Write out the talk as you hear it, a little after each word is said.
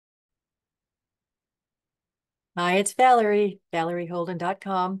Hi, it's Valerie,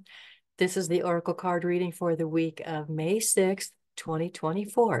 valerieholden.com. This is the Oracle card reading for the week of May 6th,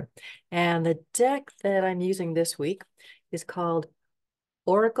 2024. And the deck that I'm using this week is called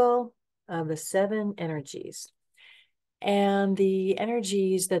Oracle of the Seven Energies. And the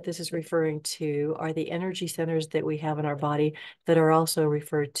energies that this is referring to are the energy centers that we have in our body that are also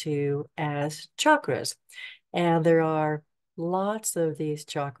referred to as chakras. And there are lots of these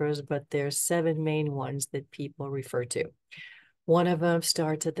chakras, but there's seven main ones that people refer to. One of them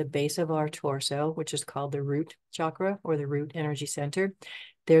starts at the base of our torso, which is called the root chakra or the root energy center.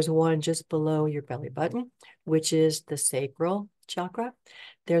 There's one just below your belly button, which is the sacral chakra.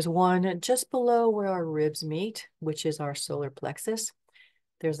 There's one just below where our ribs meet, which is our solar plexus.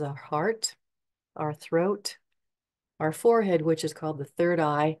 There's our heart, our throat, our forehead, which is called the third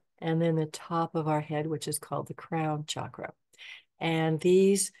eye, and then the top of our head, which is called the crown chakra. And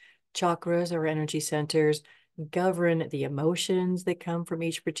these chakras or energy centers govern the emotions that come from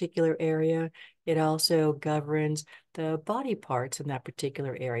each particular area. It also governs the body parts in that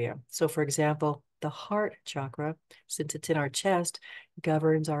particular area. So, for example, the heart chakra, since it's in our chest,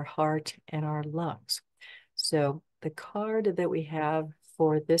 governs our heart and our lungs. So, the card that we have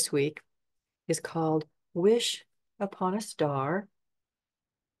for this week is called Wish Upon a Star.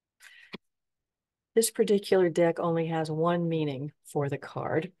 This particular deck only has one meaning for the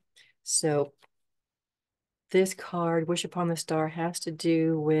card. So this card, Wish Upon the Star, has to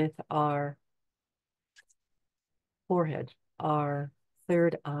do with our forehead, our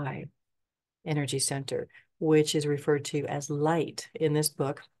third eye energy center, which is referred to as light in this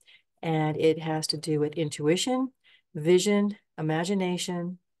book. And it has to do with intuition, vision,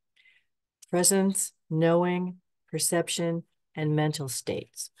 imagination, presence, knowing, perception, and mental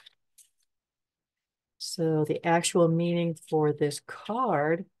states. So the actual meaning for this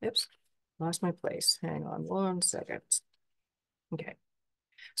card, oops, lost my place. Hang on 1 second. Okay.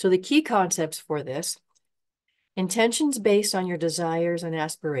 So the key concepts for this: intentions based on your desires and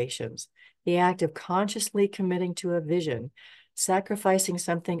aspirations, the act of consciously committing to a vision, sacrificing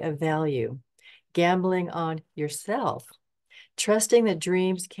something of value, gambling on yourself, trusting that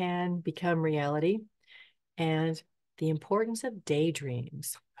dreams can become reality, and the importance of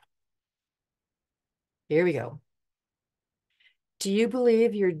daydreams. Here we go. Do you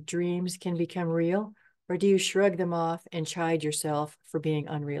believe your dreams can become real, or do you shrug them off and chide yourself for being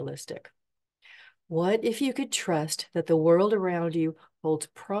unrealistic? What if you could trust that the world around you holds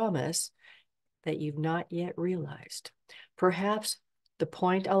promise that you've not yet realized? Perhaps the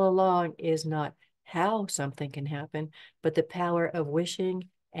point all along is not how something can happen, but the power of wishing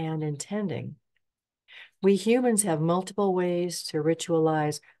and intending. We humans have multiple ways to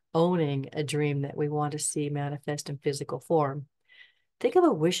ritualize owning a dream that we want to see manifest in physical form. Think of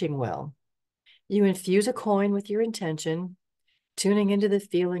a wishing well. You infuse a coin with your intention, tuning into the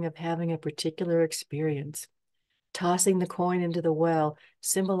feeling of having a particular experience. Tossing the coin into the well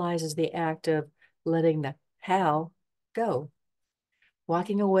symbolizes the act of letting the how go,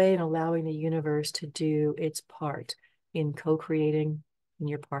 walking away and allowing the universe to do its part in co-creating in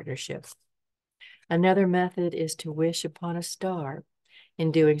your partnership. Another method is to wish upon a star.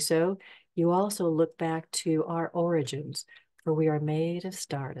 In doing so, you also look back to our origins, for we are made of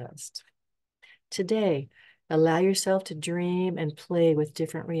stardust. Today, allow yourself to dream and play with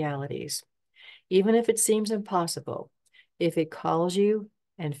different realities. Even if it seems impossible, if it calls you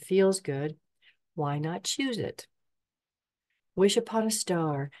and feels good, why not choose it? Wish upon a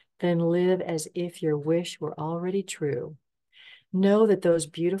star, then live as if your wish were already true. Know that those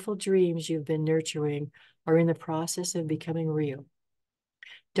beautiful dreams you've been nurturing are in the process of becoming real.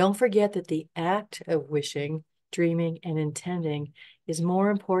 Don't forget that the act of wishing, dreaming, and intending is more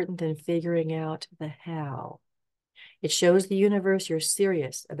important than figuring out the how. It shows the universe you're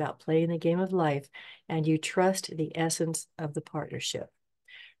serious about playing the game of life and you trust the essence of the partnership.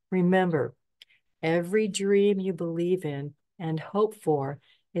 Remember, every dream you believe in and hope for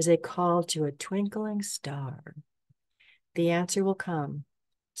is a call to a twinkling star. The answer will come,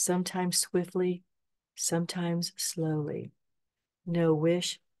 sometimes swiftly, sometimes slowly. No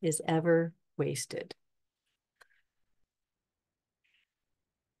wish is ever wasted.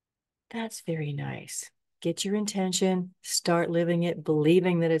 That's very nice. Get your intention, start living it,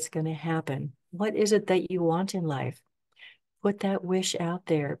 believing that it's going to happen. What is it that you want in life? Put that wish out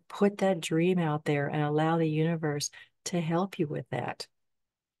there, put that dream out there, and allow the universe to help you with that.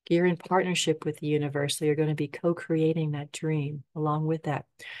 You're in partnership with the universe, so you're going to be co-creating that dream along with that.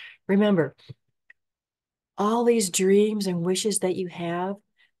 Remember, all these dreams and wishes that you have,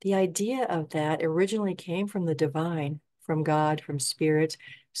 the idea of that originally came from the divine, from God, from spirit.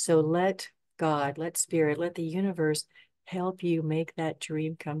 So let God, let Spirit, let the universe help you make that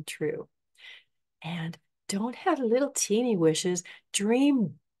dream come true. And don't have little teeny wishes.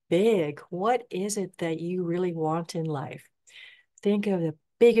 Dream big. What is it that you really want in life? Think of the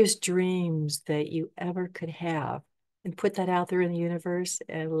biggest dreams that you ever could have and put that out there in the universe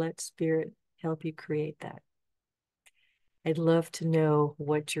and let Spirit help you create that. I'd love to know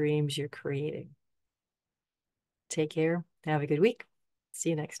what dreams you're creating. Take care. Have a good week.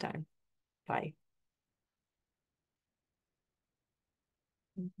 See you next time. Bye.